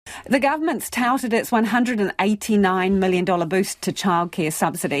The government's touted its $189 million boost to childcare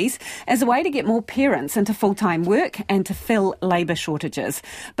subsidies as a way to get more parents into full-time work and to fill labour shortages.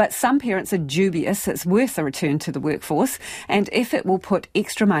 But some parents are dubious it's worth a return to the workforce and if it will put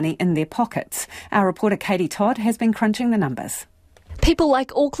extra money in their pockets. Our reporter Katie Todd has been crunching the numbers. People like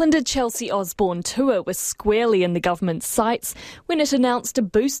Aucklander Chelsea Osborne Tua were squarely in the government's sights when it announced a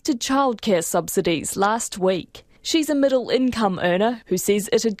boost to childcare subsidies last week. She's a middle-income earner who says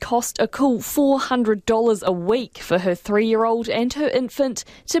it'd cost a cool $400 a week for her 3-year-old and her infant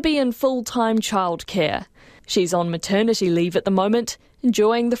to be in full-time childcare. She's on maternity leave at the moment,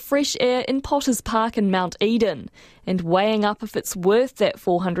 enjoying the fresh air in Potters Park in Mount Eden and weighing up if it's worth that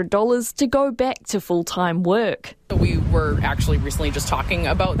 $400 to go back to full-time work. We were actually recently just talking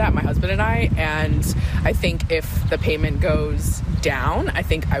about that, my husband and I think if the payment goes down, I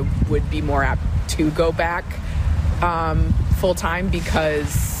think I would be more apt to go back full-time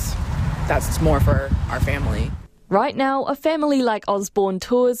because that's more for our family. Right now, a family like Osborne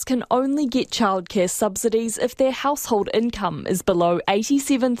Tours can only get childcare subsidies if their household income is below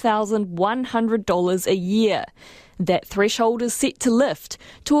 $87,100 a year. That threshold is set to lift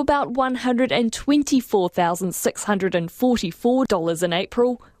to about $124,644 in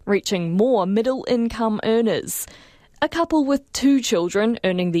April, reaching more middle-income earners. A couple with 2 children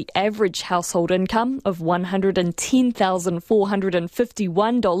earning the average household income of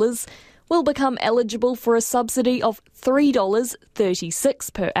 $110,451 will become eligible for a subsidy of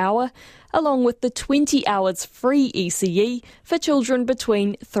 $3.36 per hour, along with the 20 hours free ECE for children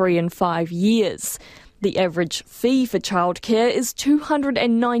between 3 and 5 years. The average fee for childcare is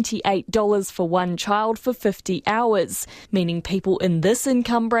 $298 for one child for 50 hours, meaning people in this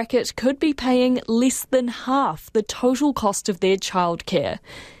income bracket could be paying less than half the total cost of their childcare.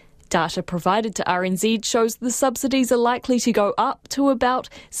 Data provided to RNZ shows the subsidies are likely to go up to about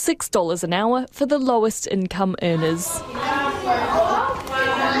 $6 an hour for the lowest income earners.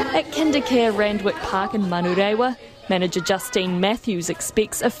 At Kindercare Randwick Park in Manurewa, manager Justine Matthews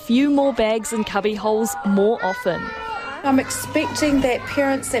expects a few more bags and cubby holes more often. I'm expecting that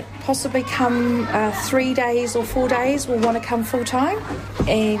parents that possibly come 3 days or 4 days will want to come full time,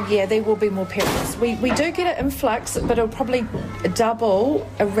 and there will be more parents. We do get an influx, but it'll probably double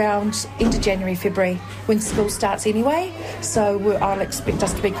around end of January, February when school starts anyway, so I'll expect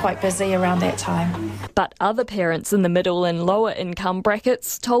us to be quite busy around that time. But other parents in the middle and lower income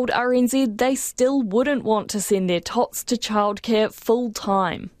brackets told RNZ they still wouldn't want to send their tots to childcare full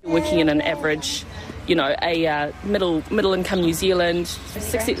time. Working in an average, a middle income New Zealand,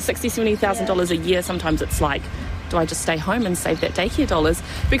 $70,000 a year, sometimes it's like, do I just stay home and save that daycare dollars?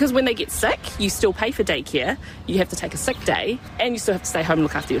 Because when they get sick, you still pay for daycare, you have to take a sick day, and you still have to stay home and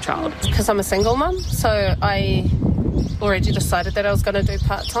look after your child. Because I'm a single mum, so I already decided that I was going to do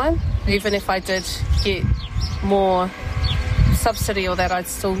part-time. Even if I did get more subsidy or that, I'd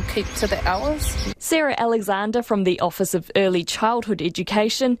still keep to the hours. Sarah Alexander from the Office of Early Childhood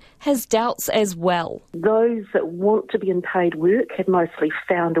Education has doubts as well. Those that want to be in paid work have mostly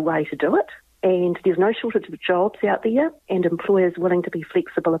found a way to do it, and there's no shortage of jobs out there and employers willing to be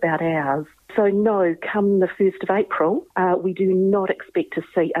flexible about hours. So no, come the 1st of April, we do not expect to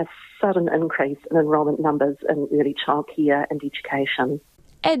see a sudden increase in enrolment numbers in early childcare and education.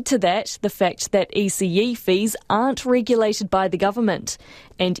 Add to that the fact that ECE fees aren't regulated by the government,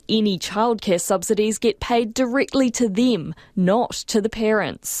 and any childcare subsidies get paid directly to them, not to the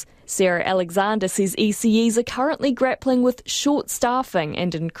parents. Sarah Alexander says ECEs are currently grappling with short staffing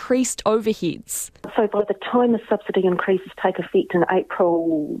and increased overheads. So by the time the subsidy increases take effect in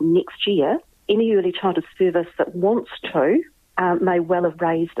April next year, any early childhood service that wants to may well have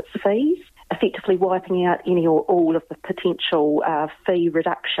raised its fees, effectively wiping out any or all of the potential fee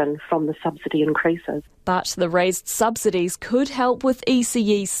reduction from the subsidy increases. But the raised subsidies could help with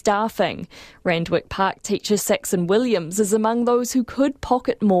ECE staffing. Randwick Park teacher Saxon Williams is among those who could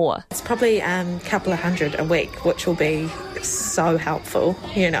pocket more. It's probably a couple of hundred a week, which will be so helpful,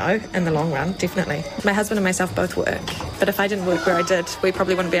 in the long run, definitely. My husband and myself both work, but if I didn't work where I did, we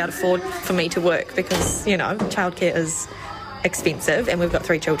probably wouldn't be able to afford for me to work because, childcare is expensive and we've got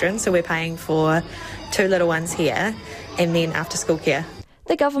 3 children, so we're paying for 2 little ones here and then after school care.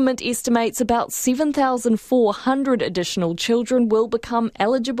 The government estimates about 7,400 additional children will become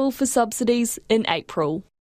eligible for subsidies in April.